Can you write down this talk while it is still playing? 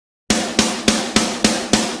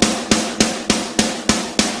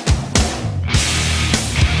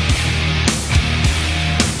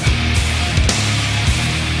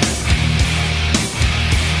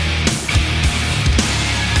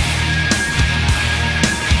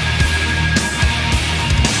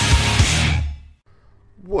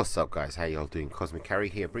What's up guys, how y'all doing? Cosmic Carry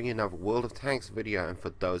here, bringing another World of Tanks video. And for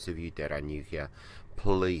those of you that are new here,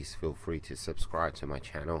 please feel free to subscribe to my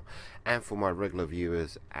channel. And for my regular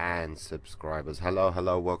viewers and subscribers,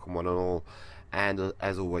 hello, welcome one and all. And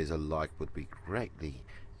as always, a like would be greatly,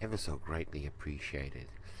 ever so greatly appreciated.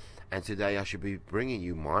 And today I should be bringing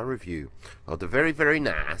you my review of the very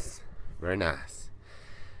nice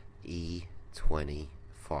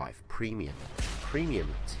E-25 premium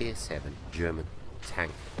tier 7 German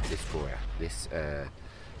tank destroyer. This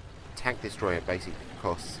tank destroyer basically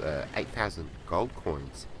costs 8,000 gold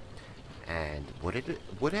coins, and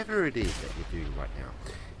whatever it is that you're doing right now,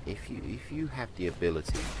 if you have the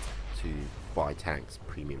ability to buy tanks,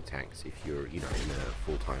 premium tanks, if you're in a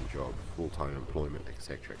full-time job, full-time employment,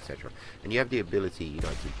 etc, and you have the ability to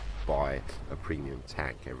buy a premium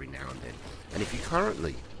tank every now and then, and if you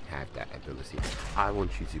currently have that ability, I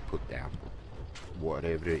want you to put down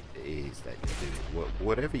whatever it is that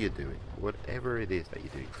you're doing, whatever it is that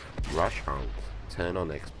you're doing, rush home, turn on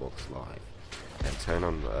Xbox Live, and turn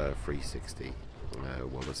on 360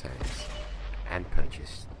 World of Tanks, and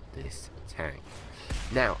purchase this tank.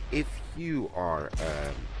 Now, if you are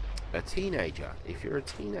a teenager,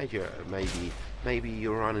 maybe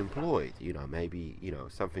you're unemployed, maybe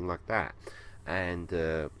something like that. And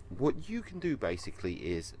what you can do basically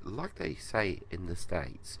is, like they say in the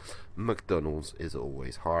States, McDonald's is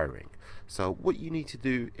always hiring. So what you need to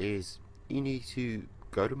do is you need to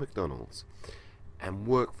go to McDonald's and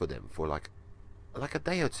work for them for like a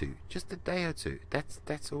day or two, just a day or two.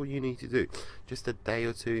 That's all you need to do, just a day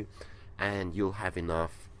or two, and you'll have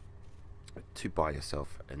enough to buy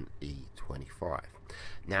yourself an E-25.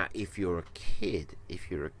 Now, if you're a kid,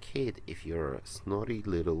 if you're a snotty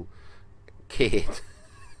little kid,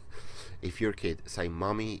 if you're a kid, say,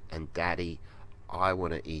 "Mummy and Daddy, I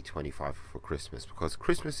want an E-25 for Christmas," because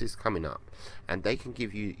Christmas is coming up, and they can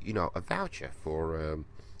give you a voucher for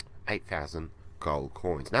 8,000 gold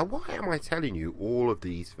coins. Now, why am I telling you all of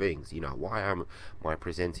these things? Why am I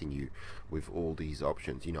presenting you with all these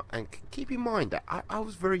options? And keep in mind that I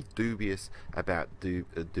was very dubious about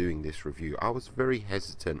doing this review. I was very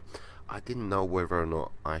hesitant. I didn't know whether or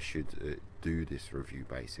not I should do this review,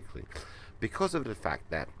 basically, because of the fact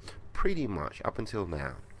that pretty much up until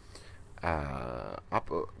now,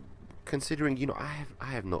 considering I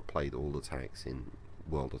have not played all the tanks in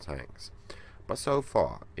World of Tanks, but so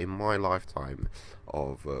far in my lifetime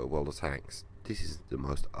of World of Tanks, this is the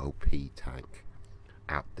most OP tank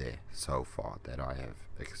out there so far that I have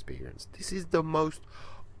experienced. This is the most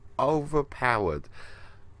overpowered,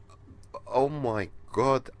 oh my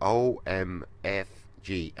god,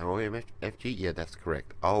 OMFG, yeah, that's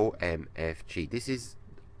correct, OMFG. This is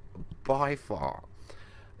by far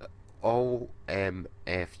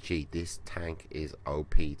OMFG. This tank is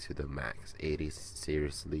OP to the max. It is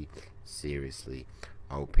seriously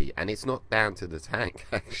OP, and it's not down to the tank.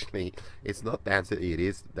 Actually, it is down to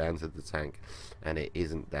the tank, and it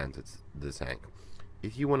isn't down to the tank.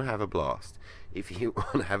 If you want to have a blast, if you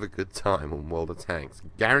want to have a good time on World of Tanks,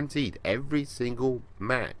 guaranteed every single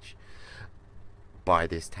match, buy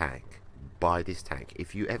this tank.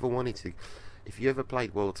 If you ever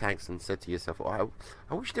played World of Tanks and said to yourself, "Oh,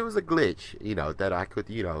 I wish there was a glitch, that I could,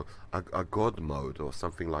 a god mode or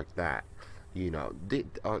something like that,"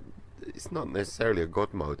 it's not necessarily a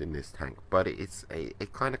god mode in this tank, but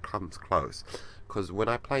it kind of comes close, because when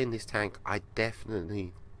I play in this tank, I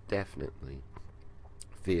definitely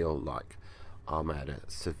feel like I'm at a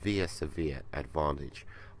severe advantage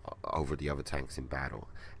over the other tanks in battle.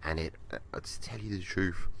 And to tell you the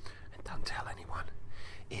truth, and don't tell anyone,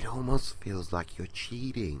 it almost feels like you're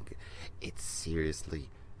cheating. It seriously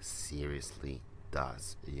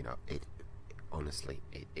does. It honestly,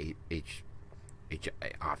 it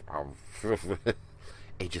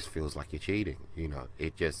just feels like you're cheating.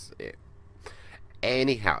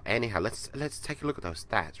 Anyhow, let's take a look at those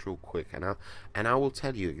stats real quick, and I will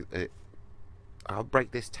tell you. I'll break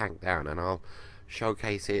this tank down, and I'll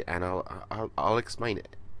showcase it, and I'll explain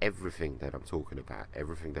everything that I'm talking about.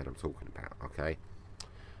 Okay.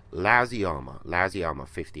 Lousy armor,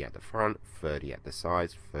 50 at the front, 30 at the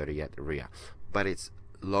sides, 30 at the rear, but it's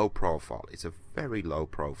low profile. It's a very low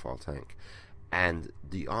profile tank, and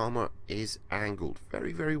the armor is angled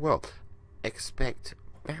very well. Expect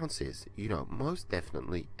bounces, most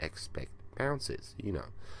definitely expect bounces.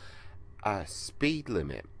 Speed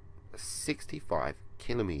limit 65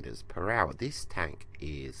 kilometers per hour. This tank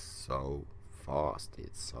is so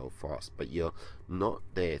fast, but you're not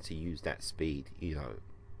there to use that speed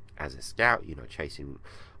as a scout, chasing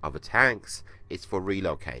Other tanks, it's for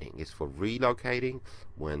relocating. It's for relocating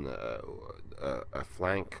when a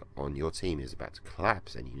flank on your team is about to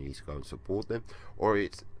collapse and you need to go and support them, or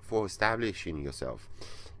it's for establishing yourself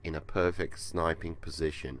in a perfect sniping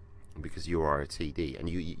position because you are a TD, and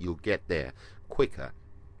you'll get there quicker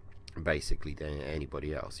basically than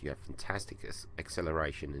anybody else. You have fantastic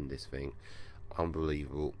acceleration in this thing,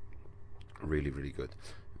 unbelievable, really good.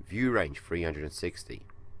 View range 360.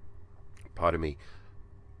 Pardon me.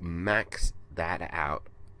 Max that out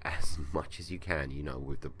as much as you can, you know,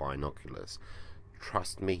 with the binoculars.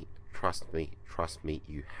 Trust me,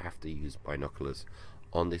 you have to use binoculars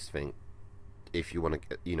on this thing if you want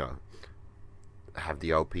to, you know, have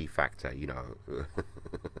the OP factor, you know.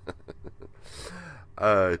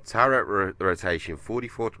 Turret rotation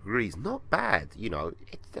 44 degrees, not bad, you know.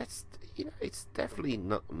 It's definitely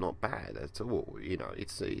not bad at all, you know.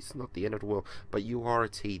 It's not the end of the world, but you are a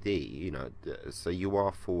TD, you know, so you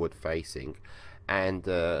are forward facing, and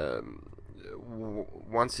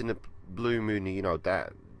once in a blue moon, you know,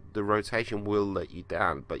 that the rotation will let you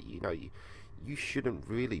down, but you know, you shouldn't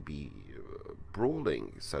really be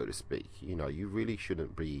brawling, so to speak. You know, you really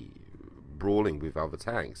shouldn't be brawling with other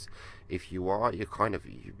tanks. If you are, you're kind of,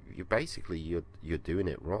 you basically you're doing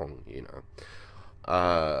it wrong, you know.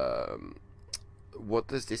 What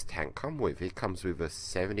does this tank come with? It comes with a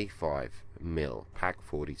 75mm Pak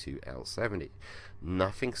 42 L70.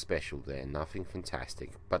 Nothing special there, nothing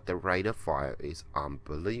fantastic, but the rate of fire is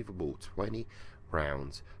unbelievable. 20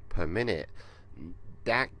 rounds per minute.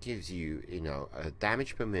 That gives you, you know, a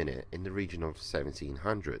damage per minute in the region of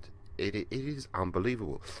 1700. It is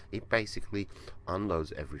unbelievable. It basically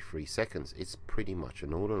unloads every 3 seconds. It's pretty much an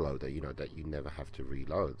autoloader, you know, that you never have to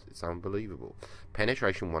reload. It's unbelievable.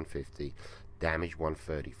 Penetration 150, damage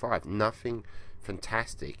 135. Nothing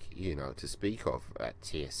fantastic, you know, to speak of at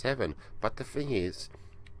tier 7. But the thing is,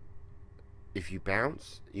 if you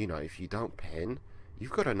bounce, you know, if you don't pen, you've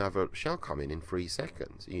got another shell coming in 3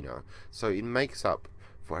 seconds, you know. So it makes up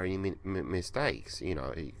for any mistakes, you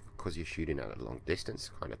know, because you're shooting at a long distance,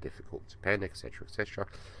 kind of difficult to pen, etc, etc.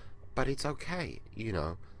 But it's okay, you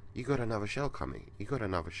know. You got another shell coming,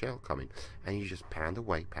 and you just pound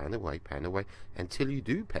away until you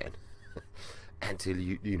do pen. Until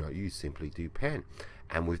you know, you simply do pen.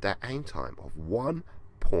 And with that aim time of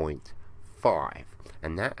 1.5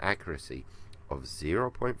 and that accuracy of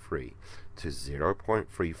 0.3 to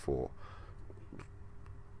 0.34,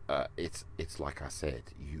 it's like I said,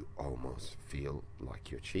 you almost feel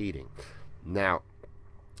like you're cheating. Now,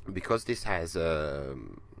 because this has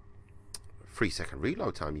 3-second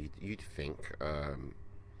reload time, you'd think,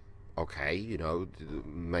 okay, you know,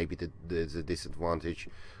 maybe there's a disadvantage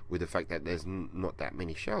with the fact that there's not that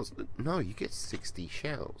many shells. No, you get 60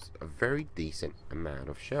 shells, a very decent amount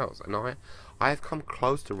of shells, and I have come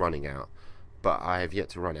close to running out, but I have yet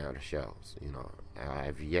to run out of shells. You know, I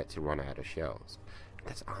have yet to run out of shells.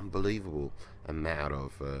 That's unbelievable amount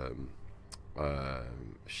of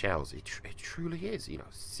shells. It truly is, you know,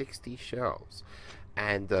 60 shells.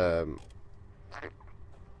 And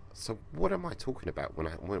so what am I talking about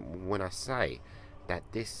when I say that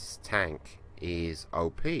this tank is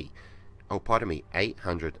OP? Oh, pardon me,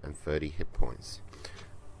 830 hit points.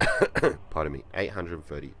 Pardon me,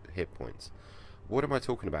 830 hit points. What am I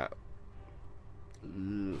talking about?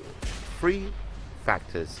 3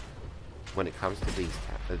 factors when it comes to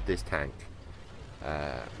this tank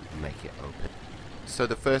make it open. So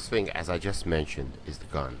the first thing, as I just mentioned, is the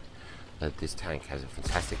gun. This tank has a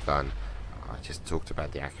fantastic gun. I just talked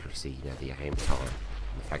about the accuracy, you know, the aim time,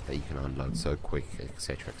 the fact that you can unload so quick,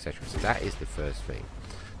 etc, etc. So that is the first thing.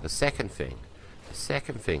 The second thing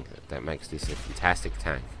that makes this a fantastic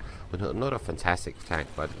tank, well, not a fantastic tank,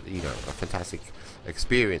 but you know, a fantastic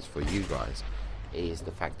experience for you guys, is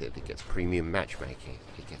the fact that it gets premium matchmaking.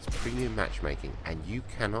 It gets premium matchmaking, and you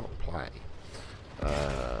cannot play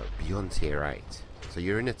beyond tier 8. So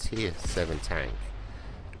you're in a tier 7 tank,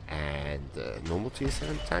 and normal tier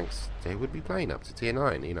 7 tanks, they would be playing up to tier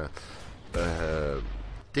 9, you know.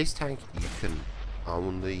 This tank, you can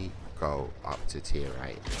only go up to tier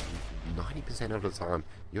 8. 90% of the time,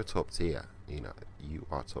 you're top tier, you know, you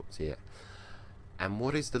are top tier. And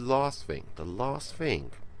what is the last thing? The last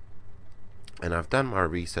thing, and I've done my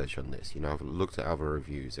research on this, you know, I've looked at other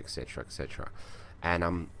reviews, etc, etc,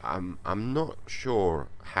 and I'm not sure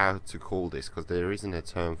how to call this, because there isn't a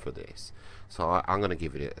term for this, so I'm gonna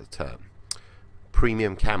give it a term: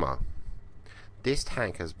 premium camo. This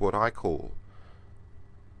tank has what I call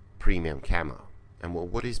premium camo. And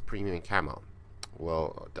what is premium camo?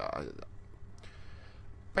 Well,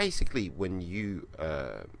 basically, when you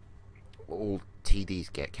all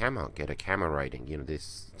TDs get a camo rating. You know,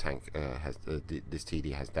 this tank has this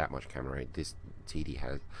TD has that much camo rating. This TD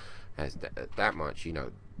has that much. You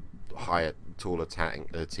know, higher, taller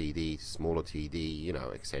tank TD, smaller TD. You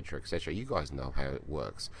know, etc. etc. You guys know how it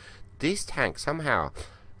works. This tank somehow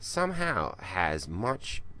has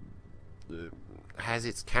much has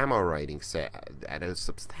its camo rating set at a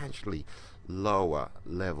substantially lower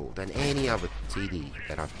level than any other TD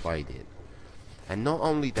that I've played in. And not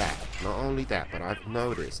only that, but I've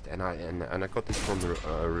noticed, and I got this from the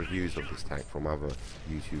reviews of this tank from other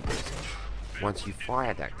YouTubers. Once you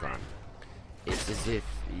fire that gun, it's as if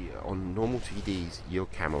on normal TDs your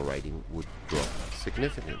camo rating would drop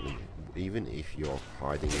significantly, even if you're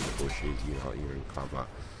hiding in the bushes, you know, you're in cover,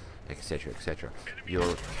 etc. etc.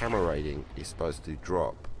 Your camo rating is supposed to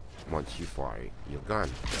drop once you fire your gun.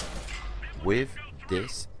 With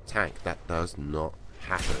this tank, that does not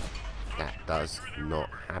happen. That does not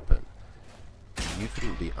happen. You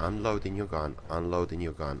can be unloading your gun, and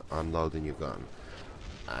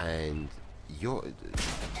you're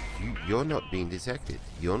not being detected.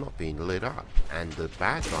 You're not being lit up, and the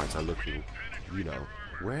bad guys are looking. You know,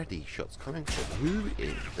 where are these shots coming from? Who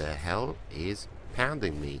in the hell is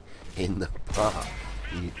pounding me in the bar?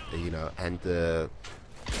 You know, and I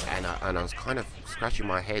was kind of scratching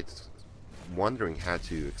my head, wondering how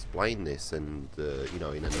to explain this, and you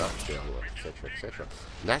know, in a nutshell, etc. etc.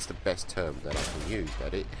 And that's the best term that I can use,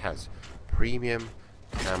 that it has premium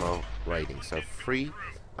camo rating. So 3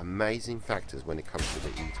 amazing factors when it comes to the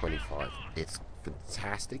E-25. It's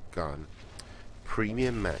fantastic gun,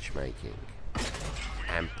 premium matchmaking,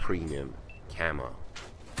 and premium camo.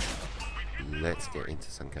 Let's get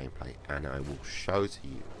into some gameplay, and I will show to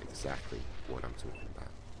you exactly what I'm talking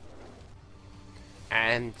about.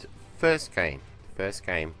 And first game,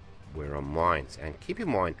 we're on mines. And keep in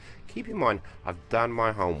mind, I've done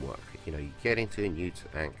my homework. You know, you get into a new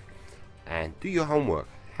tank and do your homework.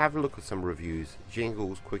 Have a look at some reviews,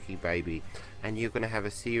 jingles, quickie baby, and you're gonna have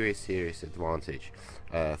a serious advantage.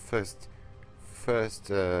 First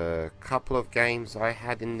couple of games I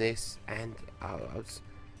had in this, and I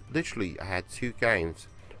had 2 games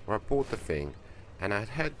where I bought the thing, and I'd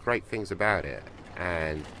heard great things about it.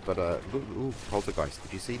 But ooh, poltergeist,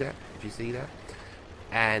 did you see that?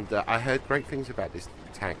 And I heard great things about this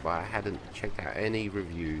tank, but I hadn't checked out any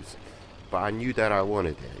reviews. But I knew that I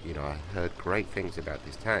wanted it. You know, I heard great things about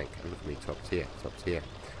this tank. And look at me, top tier.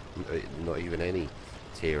 Not even any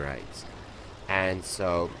tier 8s. And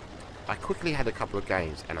so I quickly had a couple of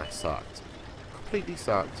games, and I sucked. Completely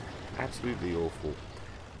sucked. Absolutely awful.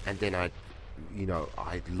 And then I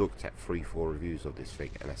looked at 3-4 reviews of this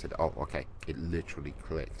thing, and I said, oh, okay, it literally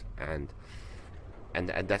clicked. And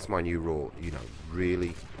that's my new rule. You know,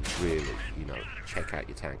 really, you know, check out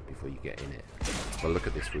your tank before you get in it. But look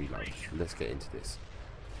at this reload. Let's get into this.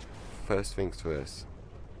 First things first,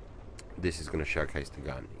 this is going to showcase the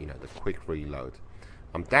gun. You know, the quick reload.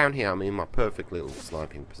 I'm down here, I'm in my perfect little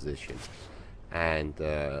sniping position, and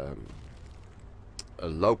a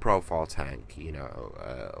low profile tank, you know,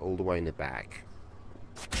 all the way in the back.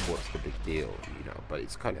 What's the big deal, you know? But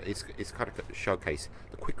it's kind of showcase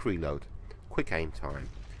the quick reload, quick aim time,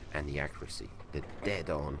 and the accuracy, the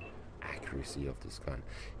dead-on accuracy of this gun.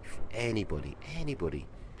 If anybody,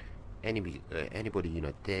 you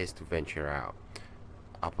know, dares to venture out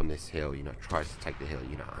up on this hill, you know, tries to take the hill,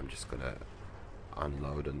 you know, I'm just gonna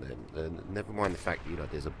unload on them. Never mind the fact, you know,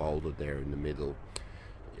 there's a boulder there in the middle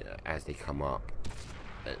as they come up.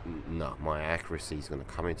 No, my accuracy is going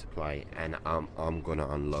to come into play, and I'm going to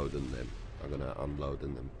unload on them.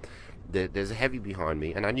 There's a heavy behind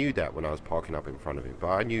me, and I knew that when I was parking up in front of him, but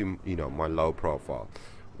I knew, you know, my low profile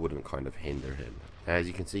wouldn't kind of hinder him. As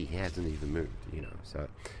you can see, he hasn't even moved, you know. So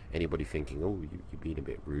anybody thinking, oh, you're being a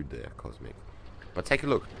bit rude there, Cosmic. But take a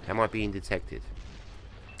look. Am I being detected?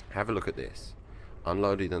 Have a look at this.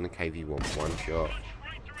 Unloaded on the KV-1, 1 shot,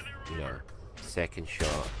 you know, 2nd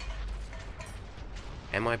shot.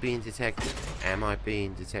 Am I being detected? I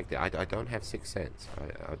don't have 6th sense.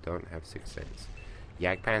 I don't have 6th sense.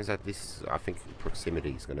 Yagpans at this, I think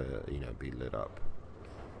proximity is gonna, you know, be lit up.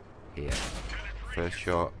 Here. First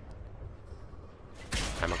shot.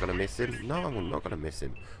 Am I gonna miss him? No, I'm not gonna miss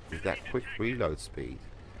him. With that quick reload speed.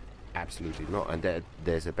 Absolutely not. And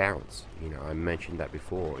there's a bounce. You know, I mentioned that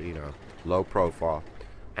before, you know. Low profile,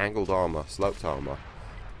 angled armor, sloped armor,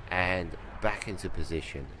 and back into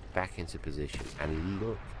position. And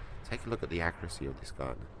look, take a look at the accuracy of this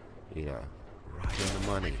gun. You know, right on the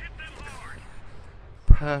money.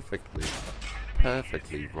 Perfectly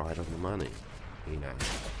right on the money. You know,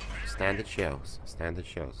 standard shells,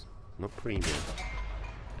 not premium.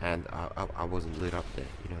 and I wasn't lit up there.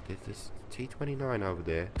 You know, there's this T29 over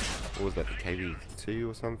there. What was that, the KV2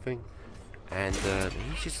 or something? And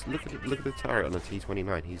he's just look at the turret on the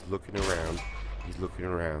T29. He's looking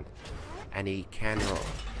around, and he cannot,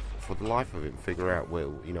 for the life of him, figure out where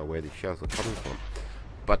where the shells are coming from.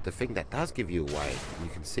 But the thing that does give you away, you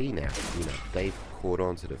can see now, they've caught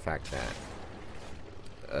on to the fact that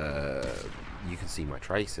you can see my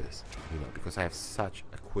tracers, because I have such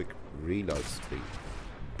a quick reload speed.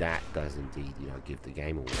 That does indeed, give the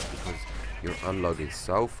game away, because you're unloading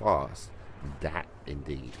so fast. That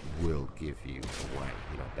indeed will give you away.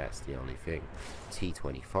 That's the only thing.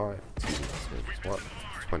 T25,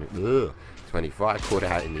 T25 caught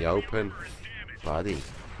out in the open, buddy.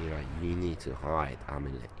 You need to hide. I'm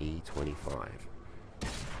in an E25.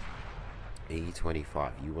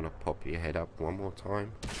 E25. You want to pop your head up one more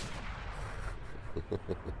time?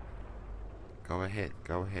 Go ahead.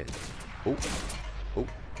 Go ahead. Oh, oh,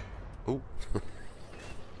 oh.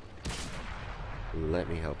 Let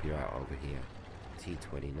me help you out over here.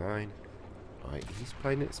 T29. Alright, he's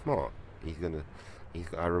playing it smart.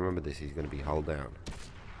 I remember this, he's gonna be hull down.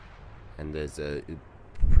 And there's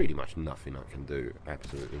pretty much nothing I can do.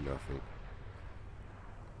 Absolutely nothing.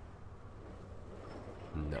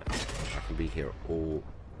 No. I can be here all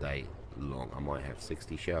day long. I might have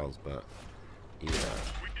 60 shells, but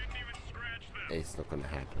it's not gonna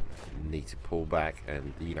happen. You need to pull back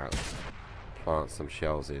and plant some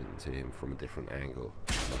shells into him from a different angle.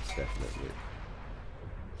 Most definitely.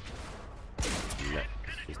 No,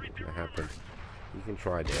 it's just not gonna happen. You can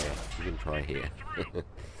try there, you can try here.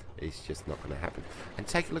 It's just not gonna happen. And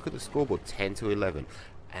take a look at the scoreboard, 10 to 11.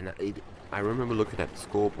 And I remember looking at the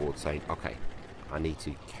scoreboard saying, okay, I need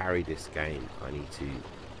to carry this game. I need to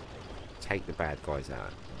take the bad guys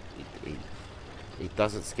out. It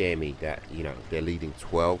doesn't scare me that they're leading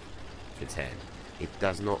 12 to 10. It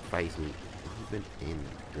does not faze me even in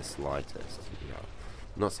the slightest.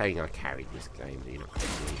 I'm not saying I carried this game,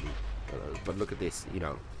 completely, but look at this.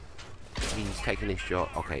 He's taking his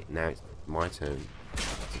shot. Okay, now it's my turn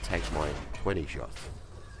to take my 20 shots.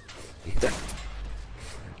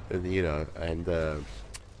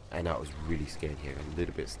 And I was really scared here, a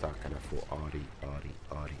little bit stuck, and I thought Artie.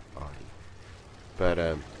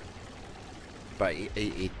 But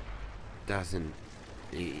it doesn't.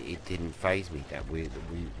 It didn't faze me that we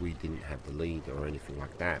didn't have the lead or anything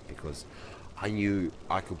like that, because I knew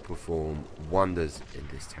I could perform wonders in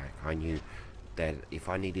this tank. I knew that if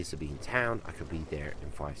I needed to be in town, I could be there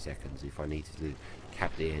in 5 seconds. If I needed to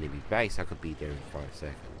cap the enemy base, I could be there in 5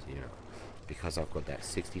 seconds, because I've got that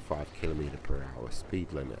 65 km/h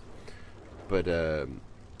speed limit. But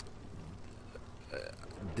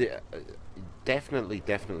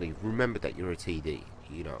definitely remember that you're a TD,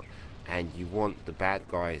 and you want the bad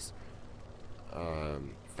guys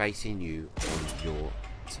facing you on your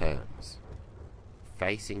terms.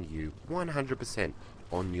 Facing you 100%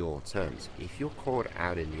 on your terms. If you're caught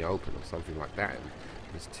out in the open or something like that, and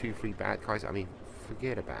there's 2-3 bad guys, I mean,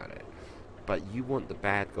 forget about it. But you want the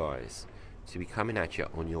bad guys to be coming at you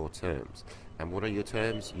on your terms. And what are your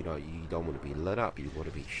terms? You don't want to be lit up. You want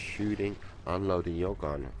to be shooting, unloading your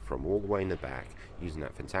gun from all the way in the back, using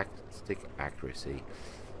that fantastic accuracy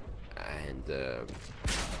and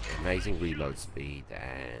amazing reload speed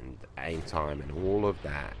and aim time and all of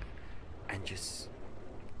that, and just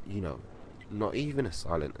not even a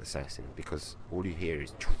silent assassin, because all you hear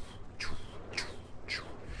is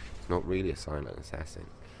it's not really a silent assassin.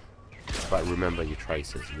 But remember your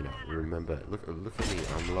tracers, remember, look at me,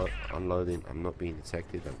 I'm unloading, I'm not being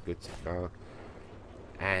detected, I'm good to go.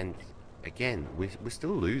 And again, we're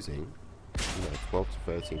still losing, 12 to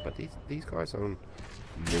 13, but these guys are on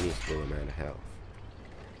minuscule amount of health.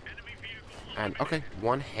 And okay,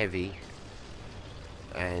 one heavy,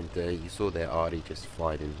 and you saw there Artie just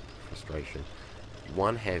fight in frustration.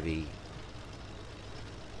 One heavy,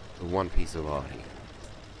 one piece of Artie,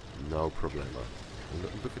 no problemo.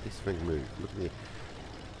 Look at this thing move. Look at me.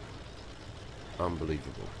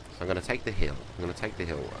 Unbelievable. So I'm going to take the hill. I'm going to take the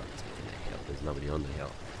hill. I'm taking the hill. There's nobody on the hill.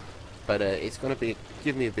 But it's going to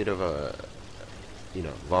give me a bit of a,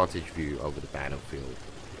 vantage view over the battlefield.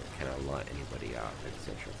 Can I light anybody up,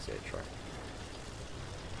 etc., etc.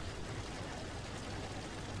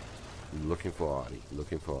 Looking for Artie.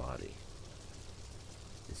 Looking for Artie.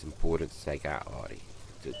 It's important to take out Artie.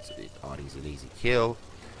 Artie's an easy kill.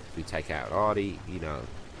 If we take out Artie, you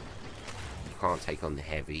can't take on the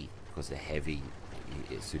heavy, because the heavy,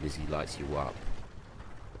 as soon as he lights you up,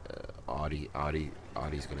 Artie's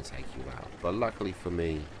going to take you out. But luckily for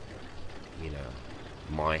me,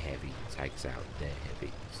 my heavy takes out their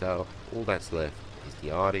heavy. So all that's left is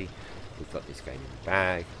the Artie, We've got this game in the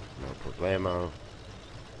bag, no problemo.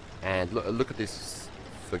 And look at this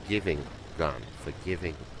forgiving gun,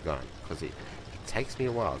 because it takes me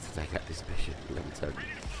a while to take out this mission, let me tell you.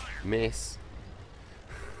 Miss.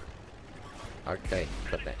 Okay,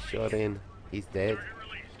 got that shot in. He's dead.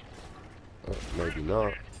 Oh, maybe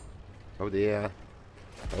not. Oh dear.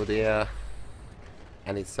 Oh dear.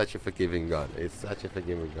 And it's such a forgiving gun. It's such a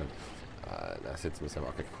forgiving gun. And I said to myself,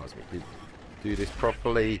 okay, Cosmic, do this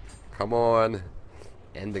properly. Come on.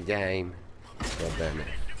 End the game. God damn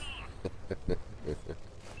it.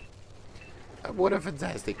 What a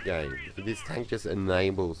fantastic game. This tank just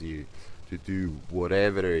enables you to do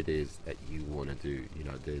whatever it is that you want to do. You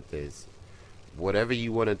know, there's whatever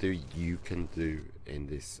you want to do, you can do in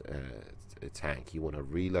this tank. You want to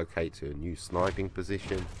relocate to a new sniping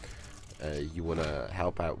position. You want to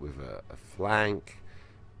help out with a flank.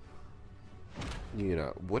 You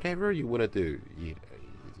know, whatever you want to do. You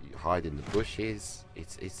hide in the bushes.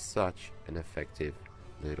 It's such an effective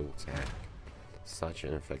little tank. Such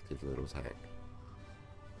an effective little tank.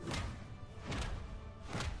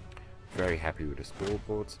 Very happy with the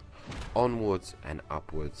scoreboards. Onwards and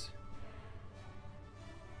upwards.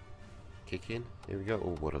 Kick in. Here we go.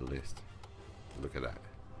 Oh, what a list. Look at that.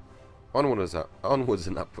 Onwards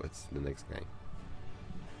and upwards. The next game.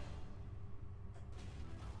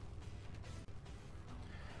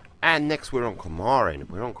 And next we're on Komarin.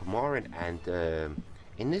 We're on Komarin, and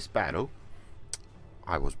in this battle,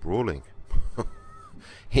 I was brawling.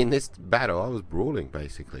 In this battle, I was brawling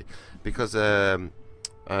basically because I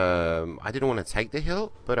didn't want to take the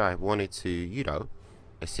hill, but I wanted to, you know,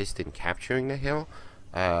 assist in capturing the hill.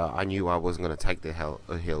 I knew I wasn't going to take the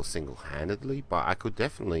hill single-handedly, but I could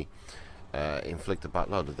definitely inflict a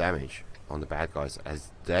buttload of damage on the bad guys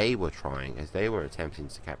as they were attempting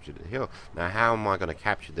to capture the hill. Now, how am I going to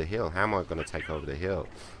capture the hill? How am I going to take over the hill?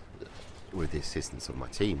 With the assistance of my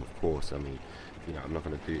team, of course. I mean, you know, I'm not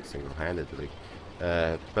going to do it single-handedly.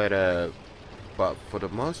 But for the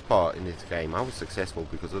most part in this game, I was successful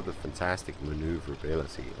because of the fantastic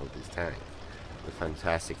maneuverability of this tank, the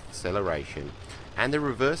fantastic acceleration, and the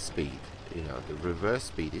reverse speed. You know, the reverse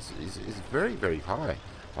speed is very, very high.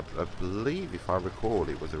 I believe, if I recall,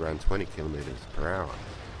 it was around 20 kilometers per hour.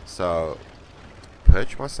 So,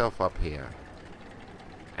 perch myself up here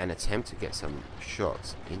and attempt to get some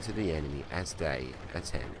shots into the enemy as they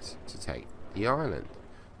attempt to take the island.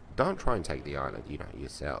 Don't try and take the island, you know,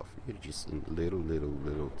 yourself. You're just in little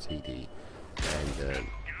TD, and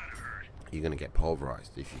you're gonna get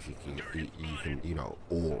pulverized if you can, you know,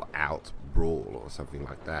 all out brawl or something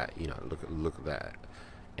like that. You know, look at that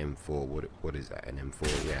M4. What is that? An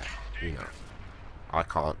M4? Yeah. You know, I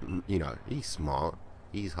can't. You know, he's smart.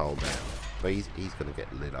 He's hold down, but he's gonna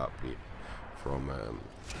get lit up from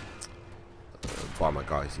by my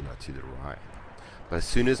guys, you know, to the right. But as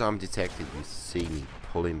soon as I'm detected, you see me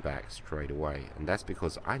pulling back straight away, and that's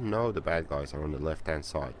because I know the bad guys are on the left-hand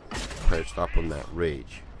side, perched up on that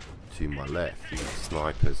ridge to my left, you know,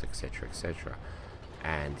 snipers, etc., etc.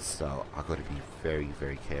 And so I got to be very,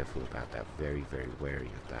 very careful about that. Very, very wary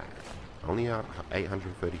of that. Only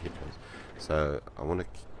 830 hit points, so I want to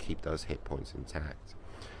keep those hit points intact.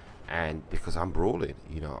 And because I'm brawling,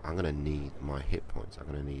 you know, I'm gonna need my hit points. I'm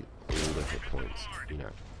gonna need all the hit points, you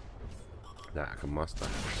know, that I can muster.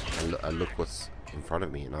 And look what's in front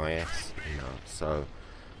of me, an IS, you know. So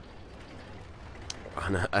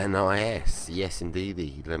an IS, yes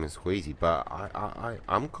indeedy, lemon squeezy. But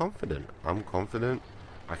I'm confident.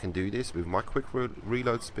 I can do this with my quick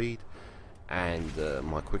reload speed and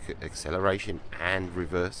my quick acceleration and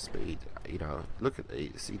reverse speed. You know, look at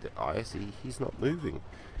see the IS. He's not moving.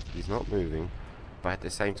 He's not moving. But at the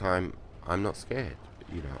same time, I'm not scared.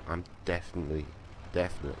 You know, I'm definitely,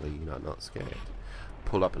 you know, not scared.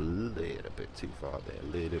 Pull up a little bit too far there, a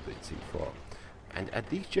little bit too far. And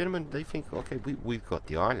these gentlemen, they think, okay, we've got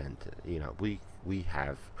the island. You know, we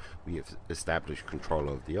have established control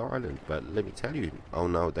of the island. But let me tell you, oh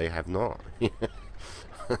no, they have not.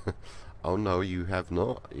 Oh no, you have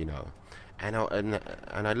not. You know, and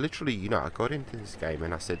I literally, you know, I got into this game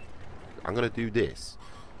and I said, I'm gonna do this.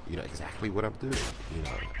 You know exactly what I'm doing. You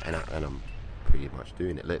know, and I'm pretty much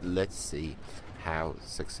doing it. Let's see how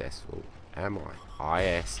successful am I.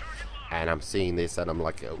 IS, and I'm seeing this and I'm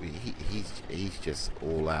like, oh, he's just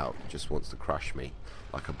all out, just wants to crush me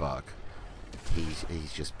like a bug.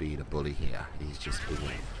 He's just being a bully here. He's just being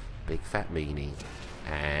a big fat meanie,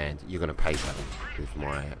 and you're gonna pay for it with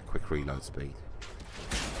my quick reload speed.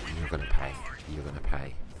 You're gonna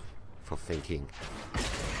pay for thinking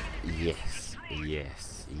yes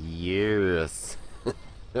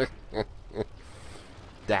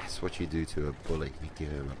that's what you do to a bully. You give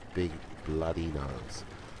him a big bloody nose.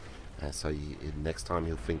 And so next time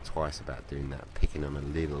you'll think twice about doing that, picking on a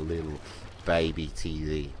little baby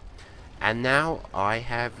TV. And now I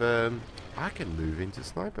have, I can move into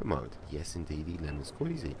sniper mode. Yes, indeedy, lemon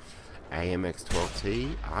squeezy.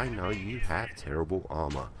 AMX12T, I know you have terrible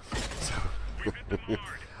armor. So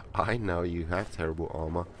I know you have terrible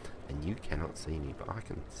armor, and you cannot see me, but I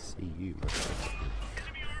can see you.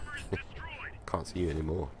 Can't see you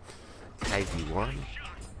anymore. KV1,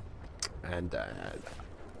 and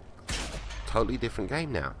totally different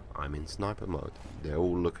game now. I'm in sniper mode. They're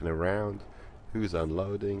all looking around. Who's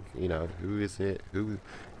unloading? You know, who is it?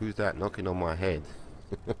 Who's that knocking on my head?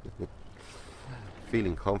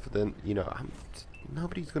 Feeling confident. You know,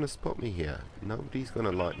 nobody's gonna spot me here. Nobody's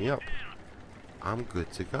gonna light me up. I'm good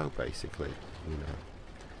to go, basically. You know,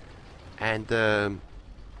 and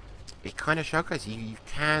it kind of showcases you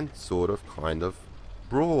can sort of kind of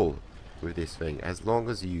brawl with this thing as long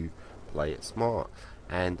as you play it smart.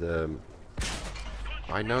 And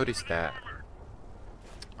I noticed that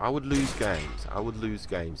I would lose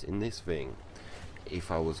games in this thing if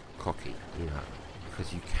I was cocky, you know,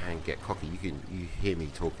 because you can get cocky. You hear me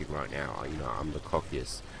talking right now, you know, I'm the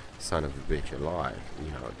cockiest son of a bitch alive, you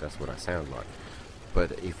know, that's what I sound like.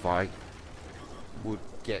 But if I would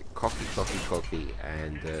get cocky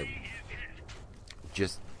and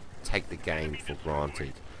just take the game for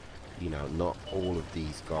granted, you know, not all of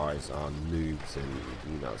these guys are noobs, and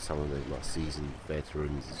you know, some of them are seasoned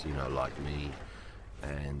veterans, you know, like me.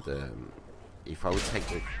 And if I would take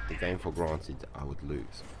the game for granted, I would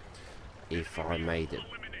lose. If I made a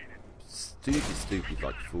stupid,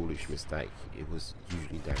 like foolish mistake, it was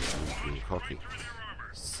usually down to me being cocky.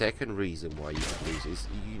 Second reason why you would lose is,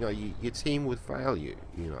 you know, your team would fail you.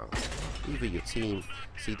 You know, either your team,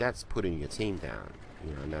 see, that's putting your team down,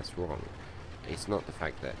 you know, and that's wrong. It's not the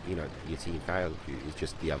fact that, you know, your team failed you, it's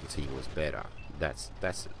just the other team was better. That's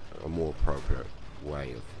a more appropriate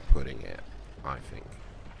way of putting it, I think.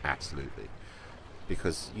 Absolutely.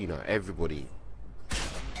 Because, you know, everybody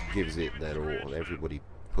gives it their all, everybody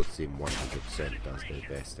puts in 100%, does their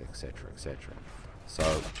best, etc, etc.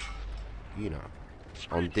 So, you know,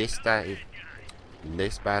 on this day, in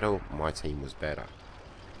this battle, my team was better.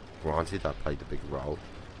 Granted, I played a big role,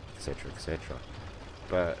 etc, etc.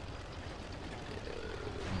 But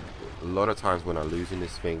a lot of times when I lose in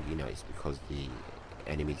this thing, you know, it's because the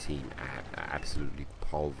enemy team absolutely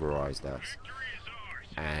pulverized us,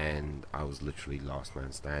 and I was literally last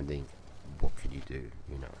man standing. What can you do?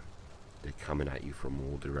 You know, they're coming at you from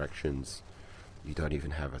all directions. You don't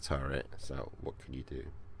even have a turret, so what can you do?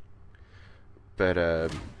 But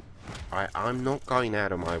I'm not going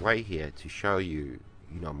out of my way here to show you,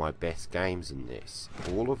 you know, my best games in this.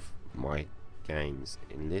 All of my games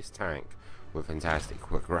in this tank were fantastic,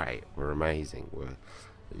 were great, were amazing, were,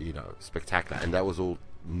 you know, spectacular, and that was all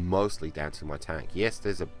mostly down to my tank. Yes,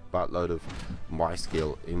 there's a buttload of my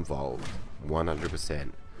skill involved,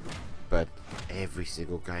 100%, but every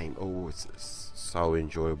single game, oh, it's so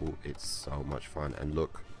enjoyable, it's so much fun. And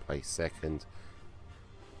look, play second,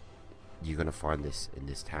 you're gonna find this in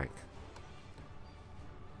this tank.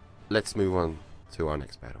 Let's move on to our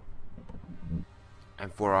next battle.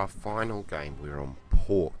 And for our final game, we're on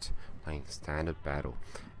port, playing standard battle.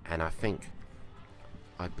 And I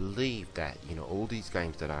believe that, you know, all these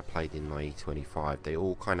games that I played in my E-25, they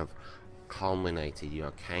all kind of culminated, you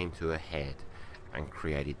know, came to a head and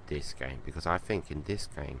created this game. Because I think in this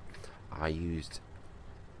game, I used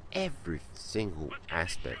every single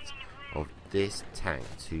aspect of this tank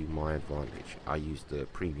to my advantage. I used the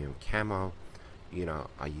premium camo, you know,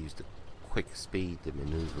 I used the quick speed, the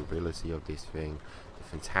maneuverability of this thing, the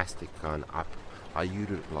fantastic gun. I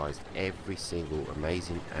utilized every single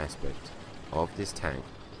amazing aspect of this tank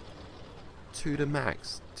to the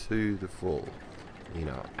max, to the full, you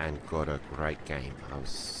know, and got a great game. I was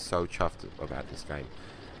so chuffed about this game.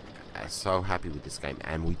 I'm so happy with this game,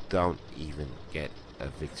 and we don't even get a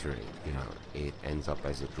victory, you know, it ends up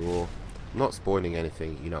as a draw. Not spoiling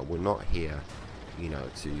anything, you know, we're not here, you know,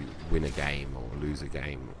 to win a game or lose a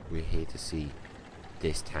game. We're here to see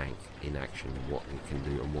this tank in action, and what it can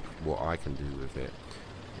do, and what I can do with it,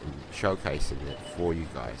 and showcasing it for you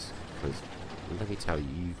guys. Because let me tell you,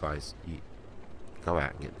 you guys, you go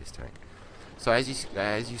out and get this tank. So as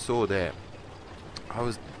you saw there, I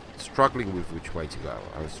was struggling with which way to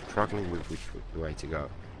go.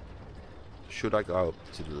 Should I go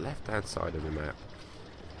to the left hand side of the map,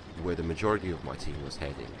 where the majority of my team was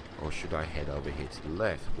heading, or should I head over here to the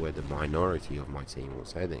left, where the minority of my team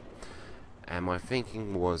was heading? And my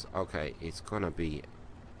thinking was, okay, it's gonna be,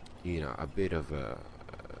 you know, a bit of a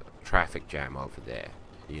traffic jam over there,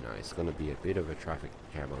 You know, it's going to be a bit of a traffic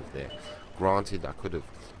jam over there. Granted, I could have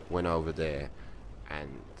went over there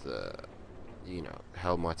and you know,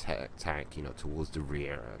 held my tank, you know, towards the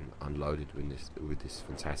rear and unloaded with this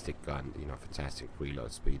fantastic gun, you know, fantastic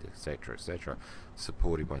reload speed, etc., etc.,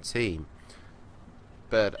 supporting my team.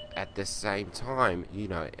 But at the same time, you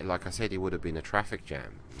know, like I said, it would have been a traffic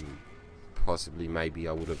jam. Possibly, maybe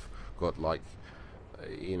I would have got like,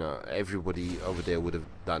 you know, everybody over there would have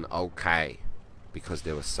done okay because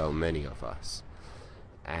there were so many of us.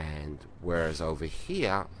 And whereas over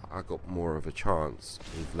here, I got more of a chance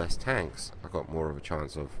with less tanks. I got more of a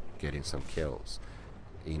chance of getting some kills,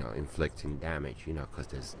 you know, inflicting damage, you know, because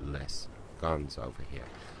there's less guns over here.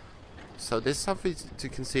 So there's something to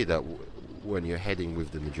consider when you're heading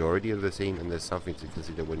with the majority of the team, and there's something to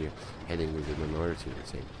consider when you're heading with the minority of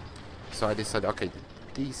the team. So I decided, okay,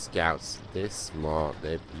 these scouts, they're smart.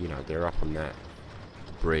 They're, you know, they're up on that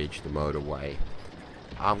bridge, the motorway.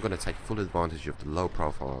 I'm going to take full advantage of the low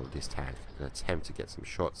profile of this tank and attempt to get some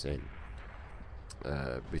shots in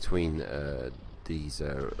between these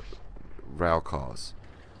rail cars,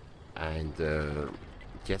 and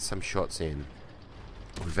get some shots in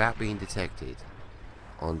without being detected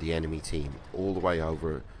on the enemy team all the way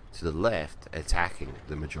over to the left, attacking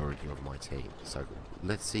the majority of my team. So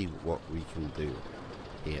let's see what we can do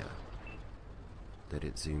here. Let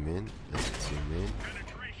it zoom in, let it zoom in.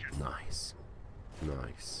 Nice.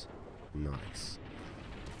 Nice, nice.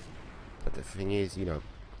 But the thing is, you know,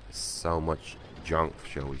 so much junk,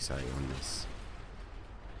 shall we say,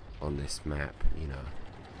 on this map, you know.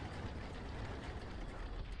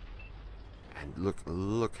 And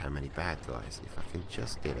look how many bad guys. If I can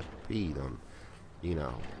just get a bead on, you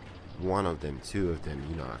know, one of them, two of them,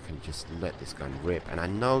 you know, I can just let this gun rip. And I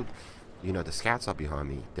know, you know, the scouts are behind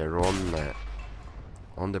me. They're on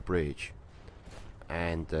the bridge.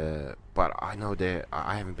 And but I know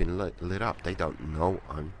I haven't been lit up. They don't know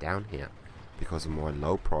I'm down here because of my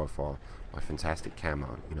low profile, my fantastic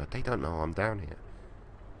camo. You know, they don't know I'm down here.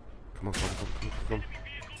 Come on, come on, come on, come on.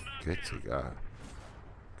 Good to go.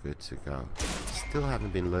 Good to go. Still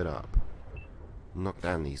haven't been lit up. Knock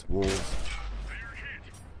down these walls.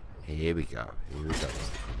 Here we go. Here we go.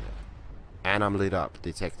 And I'm lit up.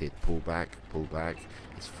 Detected. Pull back. Pull back.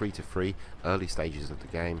 It's free to free. Early stages of the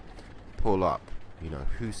game. Pull up. You know,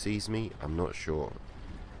 who sees me? I'm not sure.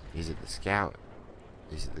 Is it the scout?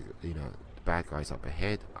 Is it the, you know, the bad guys up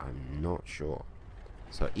ahead? I'm not sure.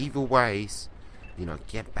 So either ways, you know,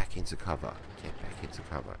 get back into cover. Get back into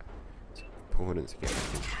cover. It's important to get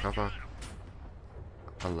back into cover.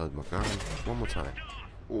 Unload my gun. One more time.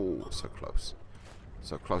 Oh, so close.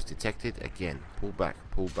 So close. Detected. Again. Pull back.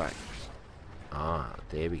 Pull back. Ah,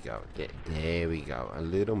 there we go. There we go. A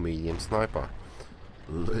little medium sniper.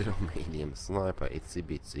 Little medium sniper, itsy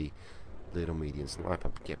bitsy little medium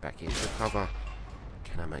sniper. Get back into cover.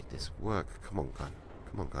 Can I make this work? Come on, gun.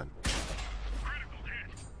 Come on, gun.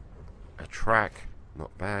 A track,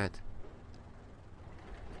 not bad.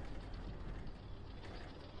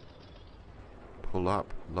 Pull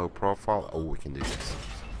up, low profile. Oh, we can do this.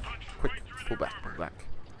 Quick, pull back, pull back.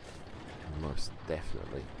 Most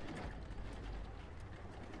definitely.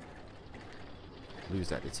 Lose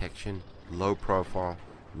that detection. Low profile,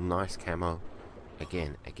 nice camo.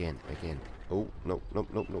 Again. Oh, no.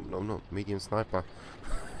 Medium sniper.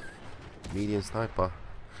 Medium sniper.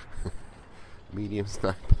 Medium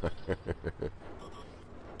sniper.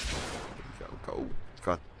 Go.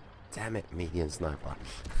 God damn it, medium sniper.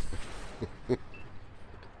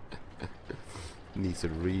 Needs to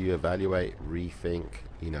reevaluate, rethink,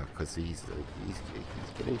 you know, because he's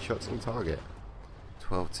getting shots on target.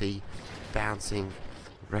 12T, bouncing.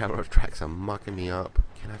 Railroad tracks are mucking me up.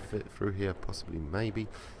 Can I fit through here? Possibly, maybe.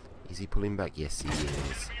 Is he pulling back? Yes, he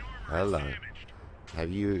is. Hello.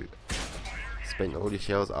 Have you spent all your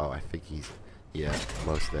shells? Oh, I think he's... Yeah,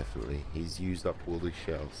 most definitely. He's used up all the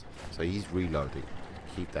shells. So he's reloading.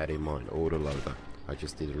 Keep that in mind. Autoloader. I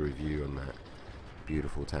just did a review on that.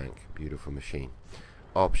 Beautiful tank. Beautiful machine.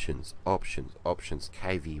 Options.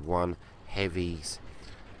 KV1. Heavies.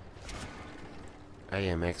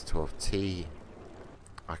 AMX 12T.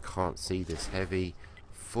 I can't see this heavy.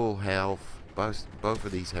 Full health. Both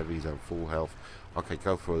of these heavies are full health. Okay,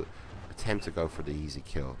 attempt to go for the easy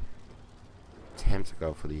kill. Attempt to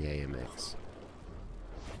go for the AMX.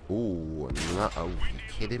 Ooh, are you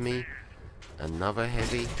kidding me? Another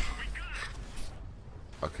heavy.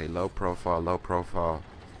 Okay, low profile. Low profile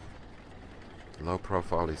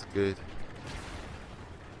is good.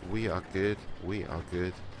 We are good.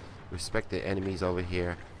 Respect the enemies over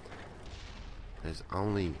here. There's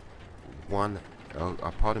only one. Oh,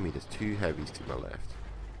 pardon me. There's two heavies to my left.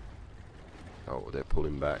 Oh, they're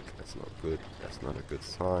pulling back. That's not good. That's not a good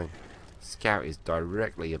sign. Scout is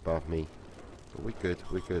directly above me. But we're good.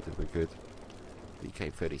 We're good. We're good.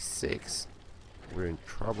 VK-36. We're in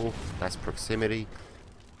trouble. That's proximity.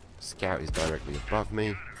 Scout is directly above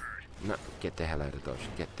me. No, get the hell out of dodge.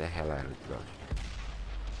 Get the hell out of dodge.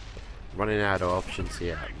 Running out of options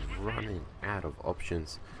here. Running out of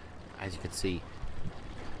options. As you can see,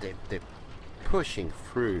 they're pushing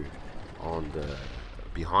through on the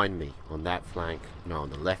behind me on that flank. No, on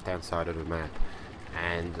the left hand side of the map,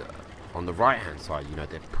 and on the right hand side. You know,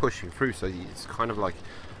 they're pushing through. So it's kind of like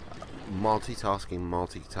multitasking,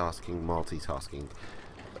 multitasking, multitasking.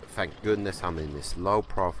 Thank goodness I'm in this low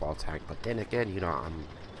profile tank, but then again, you know, I'm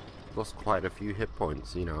lost quite a few hit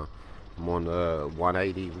points. You know, I'm on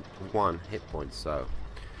 181 hit points,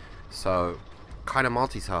 so kind of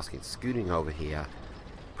multitasking, scooting over here,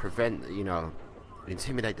 prevent, you know,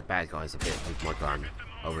 intimidate the bad guys a bit with my gun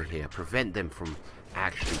over here, prevent them from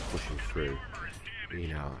actually pushing through, you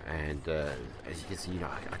know. And as you can see, you know,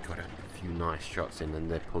 I got a few nice shots in,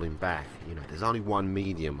 and they're pulling back. You know, there's only one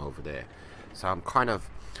medium over there, so I'm kind of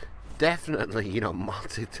definitely, you know,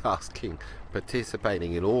 multitasking,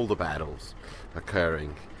 participating in all the battles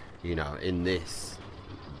occurring, you know, in this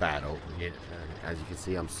battle. Yeah, as you can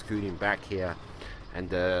see, I'm scooting back here, and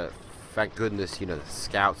thank goodness, you know, the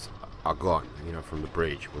scouts are gone, you know, from the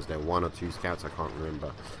bridge. Was there 1 or 2 scouts? I can't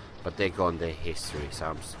remember, but they're gone, they're history. So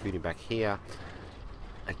I'm scooting back here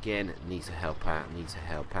again. Need to help out, need to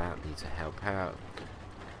help out, need to help out.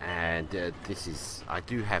 And this is, I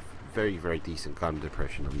do have very, very decent gun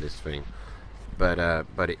depression on this thing, but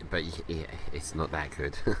it's not that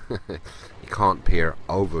good. You can't peer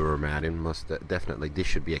over him at him. Must definitely, this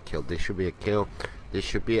should be a kill. This should be a kill. This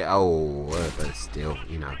should be but still,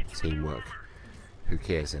 you know, teamwork. Who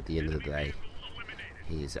cares at the end of the day?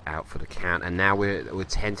 He is out for the count, and now we're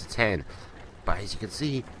 10 to 10. But as you can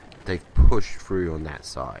see, they've pushed through on that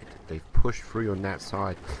side. They've pushed through on that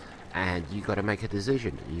side, and you got to make a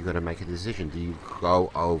decision. You got to make a decision. Do you go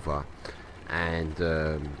over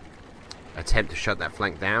and attempt to shut that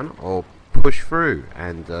flank down, or push through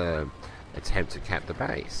and attempt to cap the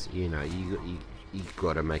base? You know, you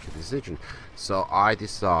got to make a decision. So I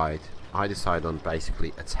decide on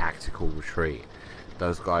basically a tactical retreat.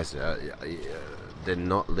 Those guys, they're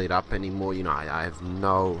not lit up anymore. You know, I have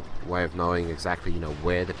no way of knowing exactly, you know,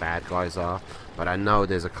 where the bad guys are, but I know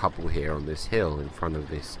there's a couple here on this hill in front of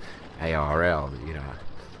this ARL, you know.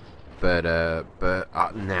 But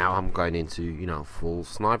now I'm going into, you know, full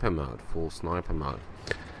sniper mode,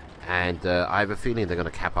 and I have a feeling they're going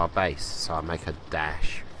to cap our base. So I make a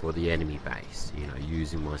dash for the enemy base, you know,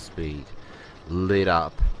 using my speed, lit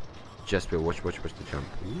up. Just watch the jump.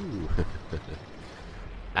 Ooh.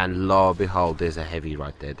 And lo and behold, there's a heavy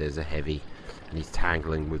right there. There's a heavy, and he's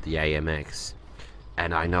tangling with the AMX.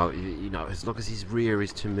 And I know, you know, as long as his rear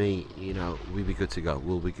is to me, you know, we'll be good to go.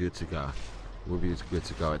 We'll be good to go. We'll be good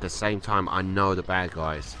to go. At the same time, I know the bad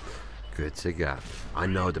guys. Good to go. I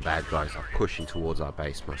know the bad guys are pushing towards our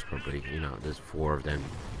base, most probably. You know, there's 4 of them.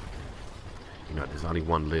 You know, there's only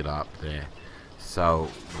 1 lit up there. So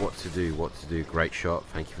what to do? What to do? Great shot.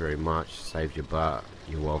 Thank you very much. Saved your butt.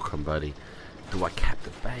 You're welcome, buddy. Do I cap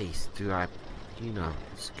the base? Do I, you know,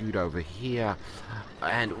 scoot over here?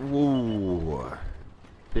 And ooh,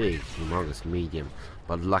 big, humongous medium.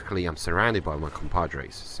 But luckily, I'm surrounded by my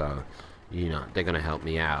compadres, so you know they're gonna help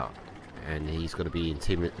me out. And he's gonna be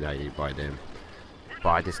intimidated by them. But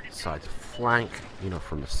I just decide to flank, you know,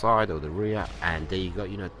 from the side or the rear. And there you go.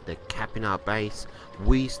 You know, they're capping our base.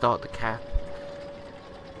 We start the cap.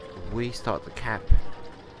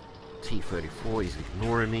 T-34 is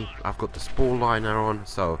ignoring me. I've got the spore liner on,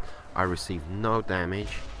 so I receive no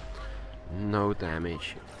damage. No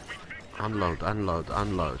damage. Unload, unload,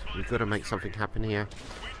 unload. We've got to make something happen here.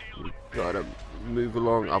 We've got to move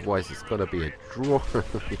along, otherwise it's going to be a draw.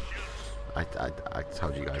 I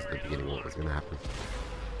told you guys at the beginning what was going to happen.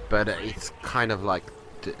 But it's kind of like,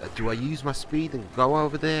 do I use my speed and go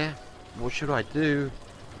over there? What should I do?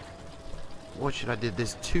 What should I do?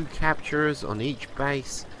 There's 2 captures on each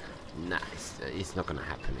base. Nah, it's not gonna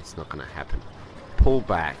happen. It's not gonna happen. Pull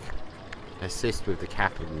back, assist with the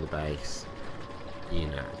cap in the base. You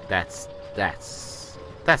know, that's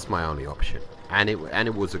my only option, and it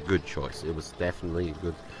was a good choice. It was definitely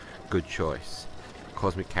a good choice.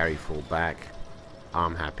 Cosmic carry, full back.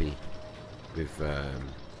 I'm happy with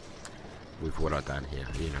what I've done here.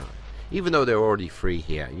 You know, even though they're already free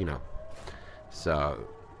here. You know, so.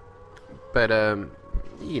 But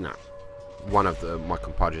you know, one of my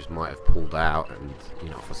compadres might have pulled out, and you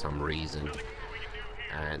know, for some reason.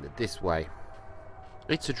 And this way,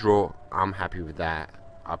 it's a draw. I'm happy with that.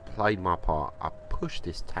 I played my part. I pushed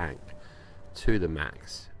this tank to the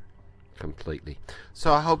max completely.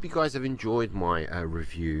 So I hope you guys have enjoyed my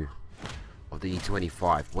review of the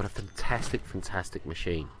E-25. What a fantastic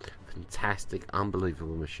machine. Fantastic,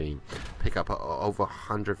 unbelievable machine. Pick up over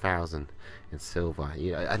 100,000 in silver.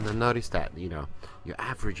 Yeah, and I noticed that, you know, you're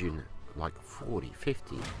averaging like 40,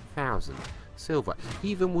 50,000 silver,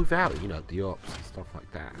 even without, you know, the ops and stuff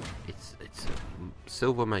like that. It's a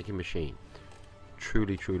silver making machine.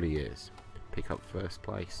 Truly is. Pick up first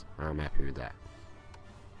place. I'm happy with that.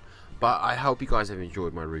 But I hope you guys have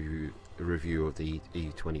enjoyed my review of the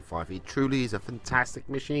E-25. It truly is a fantastic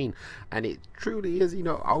machine, and it truly is, you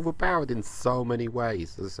know, overpowered in so many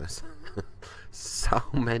ways. So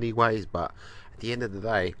many ways, but at the end of the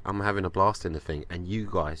day, I'm having a blast in the thing, and you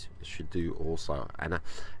guys should do also. And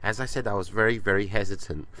as I said, I was very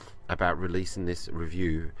hesitant about releasing this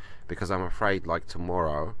review because I'm afraid, like,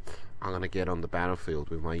 tomorrow I'm going to get on the battlefield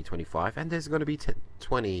with my E-25 and there's going to be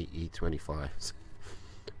 20 E-25s.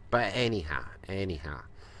 But anyhow,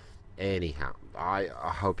 I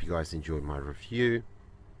hope you guys enjoyed my review.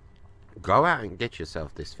 Go out and get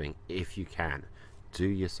yourself this thing if you can. Do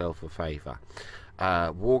yourself a favor.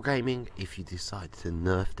 Wargaming, if you decide to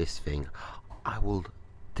nerf this thing, I will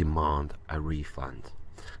demand a refund.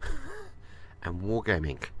 And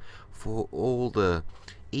Wargaming, for all the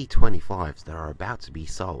E-25s that are about to be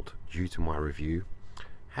sold due to my review,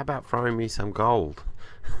 how about throwing me some gold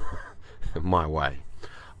my way?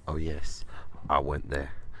 Oh yes, I went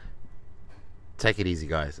there. Take it easy,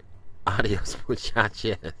 guys. Adios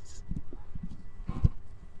muchachos.